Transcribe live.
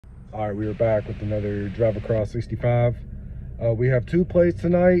All right, we are back with another Drive Across 65. We have two plays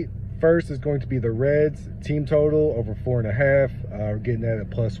tonight. First is going to be the Reds team total over 4.5. We're getting that at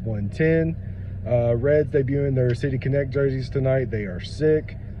plus 110. Reds debuting their City Connect jerseys tonight. They are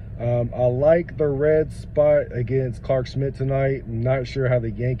sick. I like the Reds spot against Clark Schmidt tonight. I'm not sure how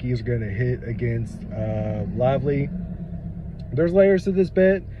the Yankees are going to hit against Lively. There's layers to this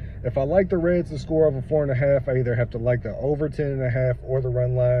bet. If I like the Reds to score over 4.5, I either have to like the over 10.5 or the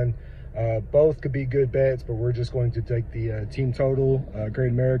run line. Both could be good bets, but we're just going to take the team total.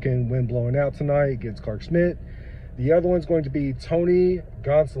 Great American win blowing out tonight against Clark Schmidt. The other one's going to be Tony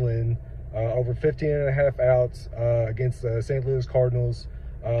Gonsolin over 15.5 outs against the St. Louis Cardinals.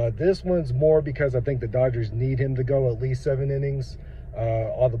 This one's more because I think the Dodgers need him to go at least 7 innings.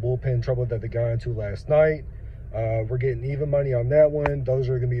 All the bullpen trouble that they got into last night. We're getting even money on that one. Those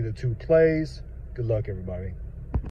are going to be the two plays. Good luck, everybody.